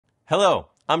Hello,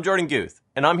 I'm Jordan Guth,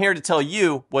 and I'm here to tell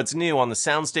you what's new on the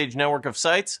SoundStage network of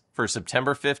sites for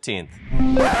September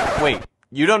 15th. Wait,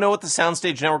 you don't know what the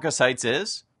SoundStage network of sites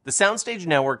is? The SoundStage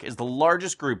network is the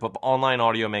largest group of online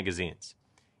audio magazines.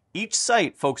 Each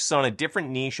site focuses on a different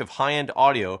niche of high-end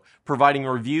audio, providing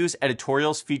reviews,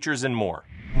 editorials, features, and more.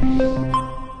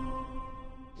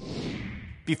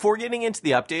 Before getting into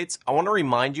the updates, I want to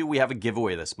remind you we have a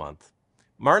giveaway this month.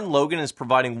 MartinLogan is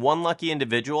providing one lucky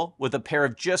individual with a pair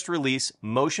of just-released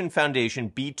Motion Foundation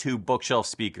B2 bookshelf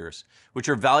speakers, which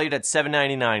are valued at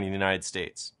 $7.99 in the United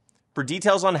States. For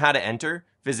details on how to enter,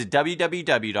 visit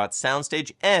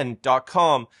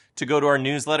www.soundstagen.com to go to our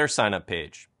newsletter sign-up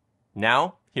page.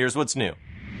 Now, here's what's new.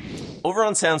 Over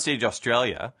on SoundStage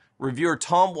Australia, reviewer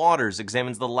Tom Waters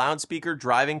examines the loudspeaker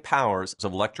driving powers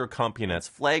of Electrocompionet's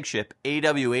flagship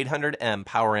AW800M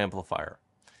power amplifier.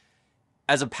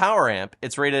 As a power amp,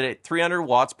 it's rated at 300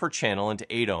 watts per channel into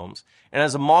 8 ohms, and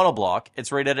as a monoblock, it's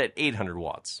rated at 800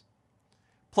 watts.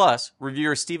 Plus,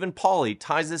 reviewer Stephen Pauly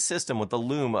ties this system with the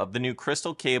loom of the new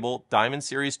Crystal Cable Diamond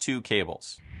Series 2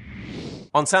 cables.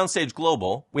 On SoundStage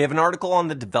Global, we have an article on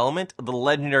the development of the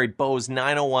legendary Bose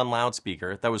 901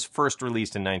 loudspeaker that was first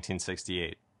released in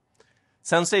 1968.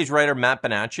 SoundStage writer Matt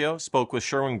Bonaccio spoke with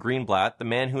Sherwin Greenblatt, the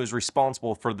man who is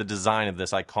responsible for the design of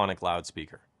this iconic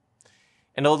loudspeaker.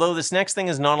 And although this next thing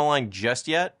is not aligned just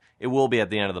yet, it will be at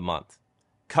the end of the month.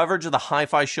 Coverage of the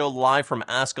Hi-Fi show live from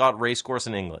Ascot Racecourse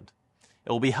in England.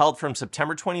 It will be held from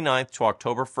September 29th to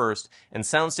October 1st, and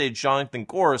SoundStage Jonathan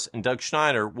Gorse and Doug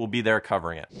Schneider will be there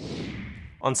covering it.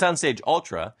 On SoundStage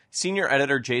Ultra, senior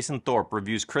editor Jason Thorpe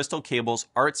reviews Crystal Cable's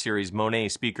Art Series Monet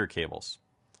speaker cables.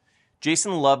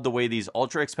 Jason loved the way these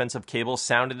ultra-expensive cables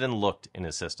sounded and looked in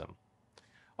his system.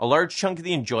 A large chunk of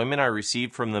the enjoyment I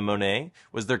received from the Monet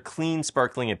was their clean,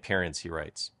 sparkling appearance, he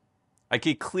writes. I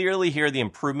could clearly hear the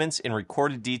improvements in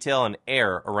recorded detail and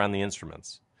air around the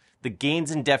instruments. The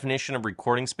gains in definition of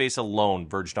recording space alone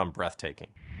verged on breathtaking.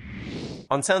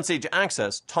 On SoundStage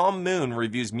Access, Tom Moon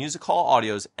reviews Music Hall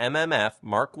Audio's MMF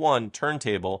Mark I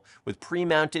turntable with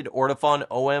pre-mounted Ortophon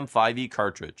OM5E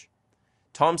cartridge.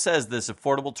 Tom says this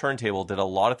affordable turntable did a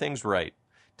lot of things right.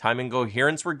 Time and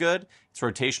coherence were good, its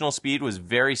rotational speed was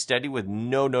very steady with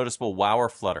no noticeable wow or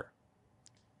flutter.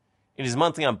 In his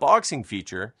monthly unboxing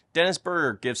feature, Dennis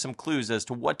Berger gives some clues as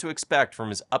to what to expect from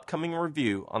his upcoming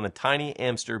review on the Tiny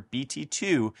Amster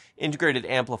BT2 integrated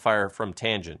amplifier from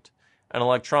Tangent, an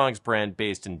electronics brand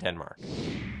based in Denmark.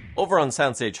 Over on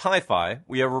SoundStage Hi-Fi,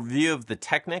 we have a review of the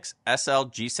Technics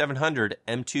SL G700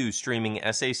 M2 streaming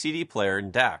SACD player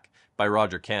and DAC by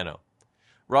Roger Cano.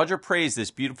 Roger praised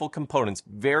this beautiful component's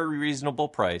very reasonable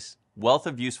price, wealth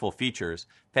of useful features,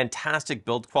 fantastic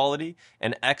build quality,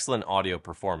 and excellent audio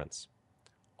performance.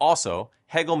 Also,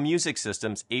 Hegel Music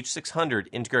System's H600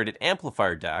 integrated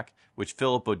amplifier DAC, which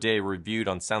Philip O'Day reviewed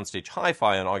on SoundStage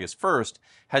Hi-Fi on August 1st,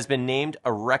 has been named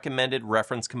a recommended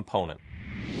reference component.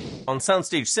 On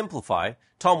SoundStage Simplify,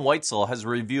 Tom Weitzel has a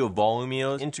review of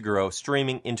Volumio's Integro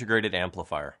streaming integrated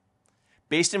amplifier.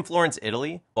 Based in Florence,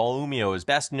 Italy, Volumio is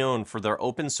best known for their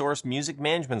open-source music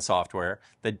management software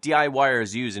that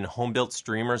DIYers use in home-built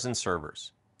streamers and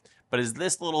servers. But as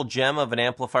this little gem of an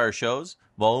amplifier shows,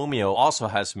 Volumio also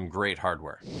has some great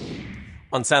hardware.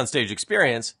 On SoundStage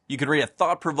Experience, you could read a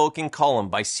thought-provoking column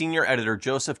by senior editor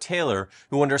Joseph Taylor,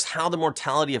 who wonders how the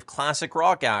mortality of classic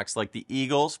rock acts like the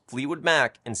Eagles, Fleetwood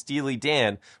Mac, and Steely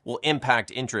Dan will impact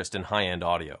interest in high-end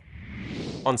audio.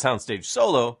 On SoundStage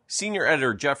Solo, senior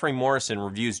editor Jeffrey Morrison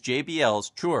reviews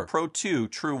JBL's Shure Pro 2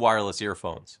 true wireless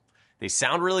earphones. They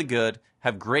sound really good,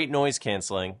 have great noise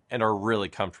canceling, and are really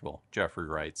comfortable, Jeffrey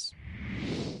writes.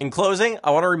 In closing, I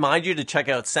want to remind you to check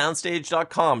out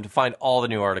soundstage.com to find all the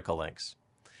new article links.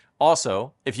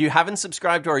 Also, if you haven't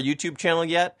subscribed to our YouTube channel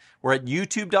yet, we're at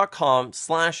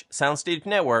youtube.com/SoundStage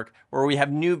Network, where we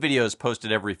have new videos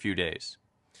posted every few days.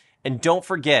 And don't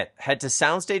forget, head to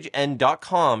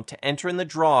soundstagen.com to enter in the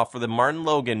draw for the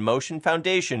MartinLogan Motion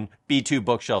Foundation B2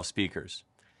 bookshelf speakers.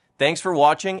 Thanks for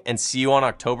watching, and see you on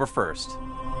October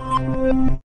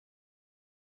 1st.